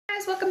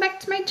guys, welcome back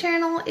to my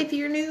channel. If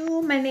you're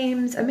new, my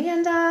name's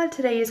Amanda.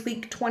 Today is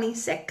week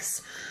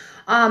 26.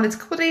 It's a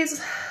couple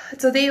days,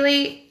 it's a day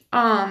late,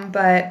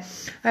 but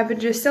I've been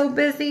just so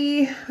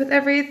busy with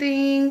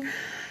everything.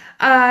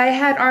 I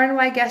had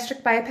RNY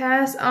gastric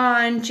bypass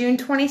on June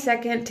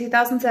 22nd,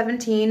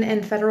 2017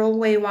 in Federal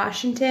Way,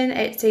 Washington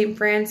at St.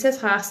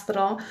 Francis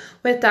Hospital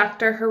with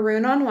Dr.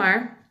 Haroon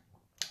Anwar.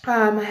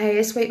 My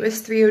highest weight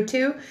was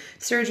 302.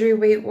 Surgery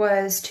weight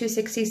was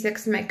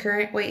 266. My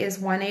current weight is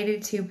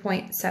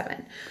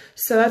 182.7.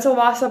 So that's a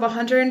loss of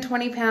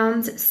 120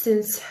 pounds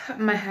since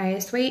my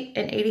highest weight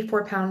and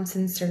 84 pounds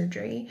since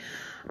surgery.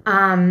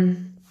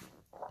 I'm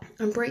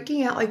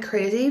breaking out like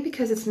crazy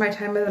because it's my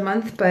time of the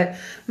month, but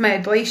my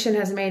ablation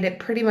has made it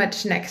pretty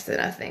much next to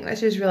nothing,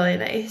 which is really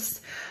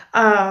nice.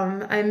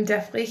 I'm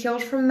definitely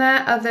healed from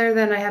that, other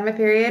than I have my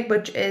period,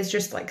 which is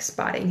just like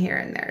spotting here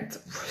and there.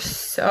 It's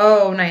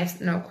so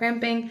nice. No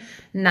cramping,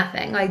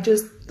 nothing. Like,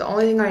 just the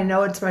only thing I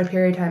know it's my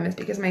period time is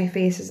because my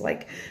face is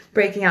like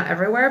breaking out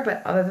everywhere.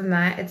 But other than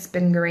that, it's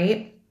been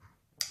great.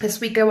 This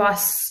week I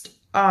lost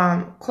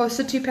close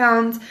to 2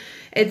 pounds.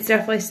 It's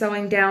definitely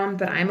slowing down,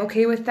 but I'm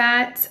okay with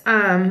that.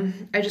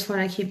 I just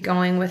want to keep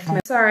going with my,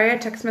 sorry, a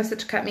text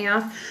message cut me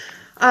off.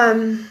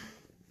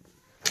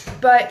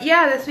 But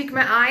yeah, this week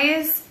my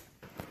eyes,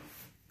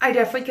 I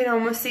definitely can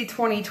almost see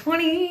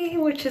 20/20,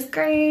 which is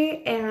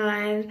great,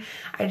 and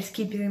I just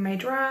keep using my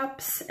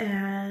drops,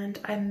 and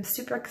I'm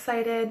super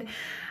excited.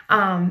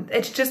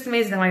 It's just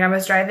amazing. Like, I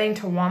was driving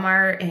to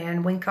Walmart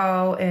and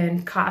Winco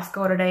and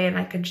Costco today, and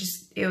I could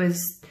just, it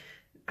was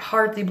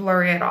hardly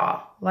blurry at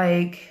all.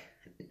 Like,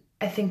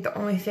 I think the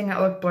only thing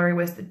that looked blurry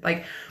was,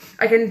 like,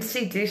 I can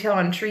see detail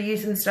on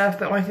trees and stuff,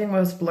 but the only thing that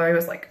was blurry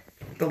was, like,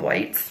 the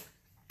lights.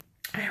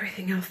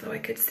 Everything else, though, I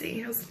could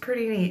see. It was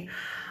pretty neat.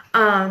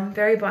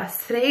 Very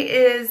blessed. Today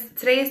is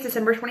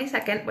December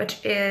 22nd,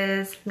 which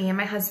is me and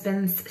my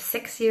husband's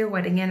 6-year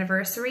wedding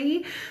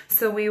anniversary.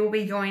 So we will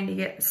be going to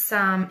get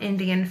some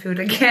Indian food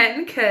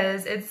again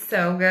because it's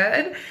so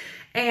good.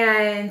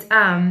 And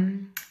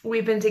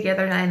we've been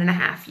together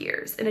 9.5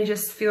 years, and it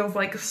just feels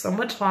like so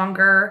much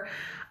longer.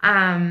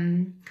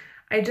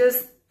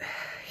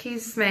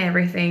 He's my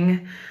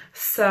everything.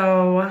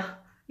 So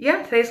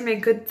yeah, today's gonna be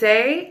a good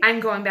day. I'm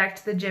going back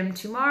to the gym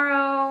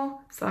tomorrow,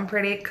 so I'm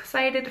pretty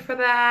excited for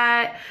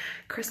that.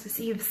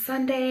 Christmas Eve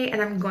Sunday,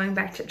 and I'm going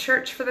back to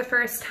church for the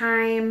first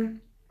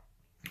time.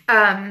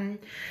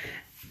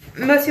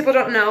 Most people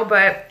don't know,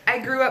 but I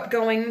grew up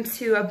going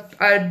to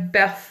a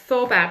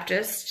Bethel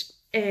Baptist,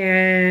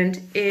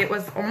 and it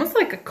was almost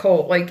like a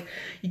cult. Like,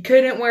 you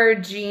couldn't wear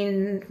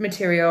jean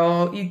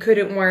material, you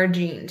couldn't wear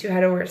jeans, you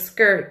had to wear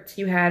skirts,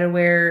 you had to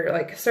wear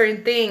like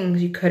certain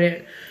things, you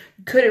couldn't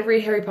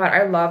read Harry Potter.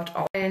 I loved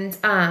all, and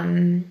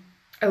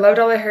I loved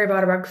all the Harry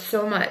Potter books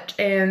so much,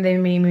 and they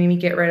made me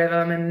get rid of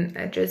them, and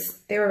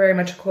they were very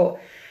much a cult.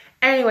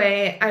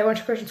 Anyway, I went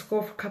to Christian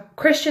school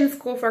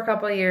for a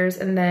couple of years,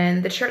 and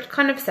then the church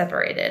kind of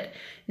separated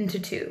into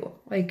two,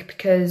 like,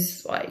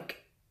 because like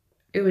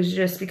it was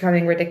just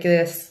becoming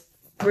ridiculous.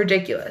 So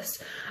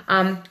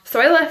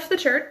I left the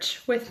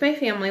church with my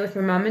family, with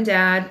my mom and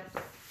dad,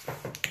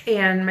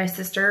 and my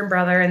sister and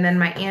brother, and then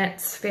my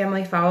aunt's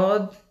family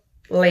followed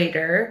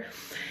later,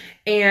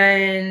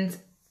 and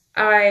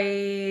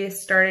I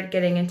started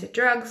getting into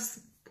drugs,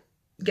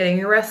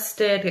 getting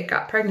arrested,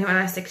 got pregnant when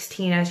I was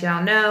 16, as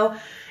y'all know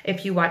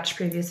if you watch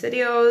previous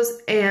videos,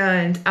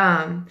 and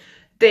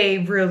they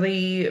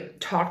really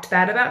talked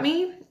bad about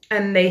me,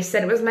 and they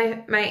said it was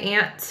my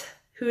aunt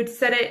who had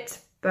said it,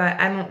 but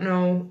I don't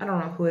know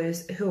who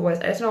it was.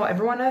 I just know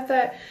everyone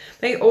at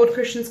my old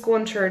Christian school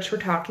and church were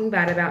talking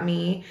bad about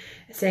me,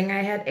 saying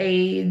I had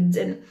AIDS,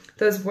 and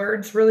those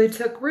words really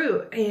took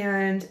root,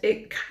 and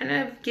it kind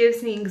of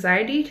gives me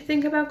anxiety to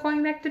think about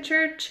going back to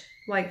church,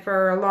 like,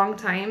 for a long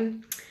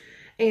time.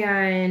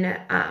 And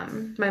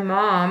my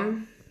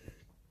mom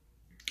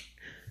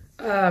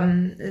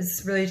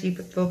is really deep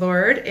with the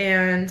Lord,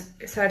 and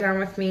sat down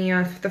with me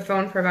on the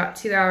phone for about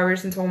 2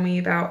 hours and told me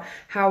about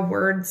how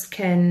words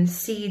can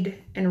seed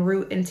and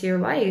root into your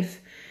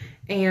life.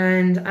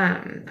 And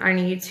I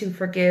need to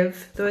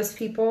forgive those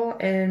people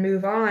and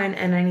move on,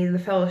 and I need the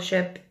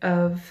fellowship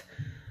of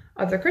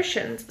other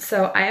Christians.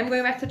 So I am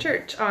going back to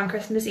church on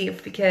Christmas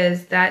Eve,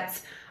 because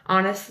that's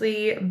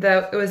honestly,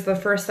 it was the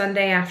first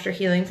Sunday after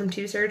healing from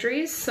 2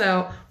 surgeries.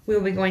 So we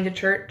will be going to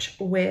church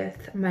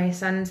with my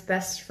son's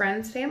best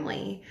friend's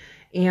family,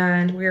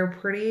 and we're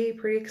pretty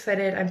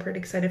excited. I'm pretty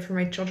excited for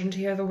my children to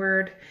hear the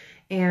word,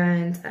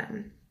 and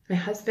my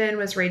husband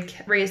was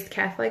raised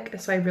Catholic,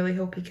 so I really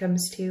hope he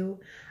comes too.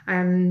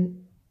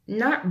 I'm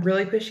not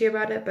really pushy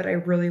about it, but I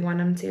really want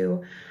him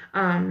to.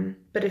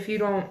 But if you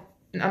don't,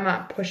 I'm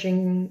not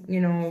pushing,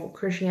 you know,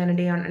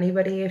 Christianity on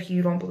anybody. If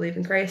you don't believe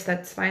in Christ,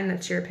 that's fine.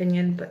 That's your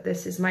opinion. But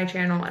this is my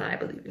channel, and I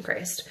believe in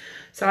Christ.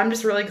 So I'm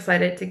just really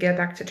excited to get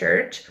back to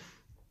church.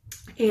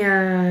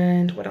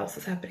 And what else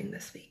is happening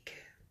this week?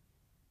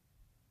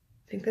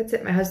 I think that's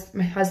it. My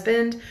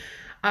husband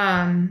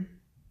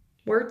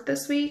work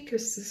this week.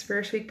 This is his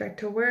first week back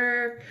to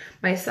work.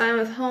 My son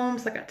was home,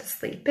 so I got to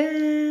sleep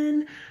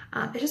in.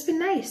 It's just been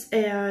nice,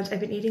 and I've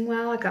been eating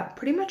well. I got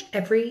pretty much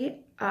every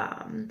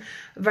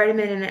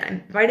vitamin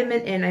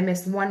in. I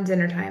missed one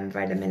dinner time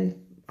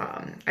vitamin.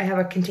 I have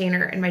a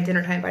container in my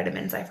dinner time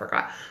vitamins. I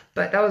forgot,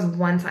 but that was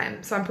one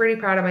time. So I'm pretty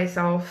proud of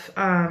myself.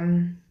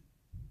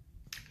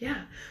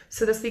 Yeah.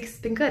 So this week's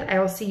been good. I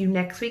will see you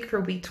next week for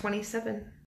week 27.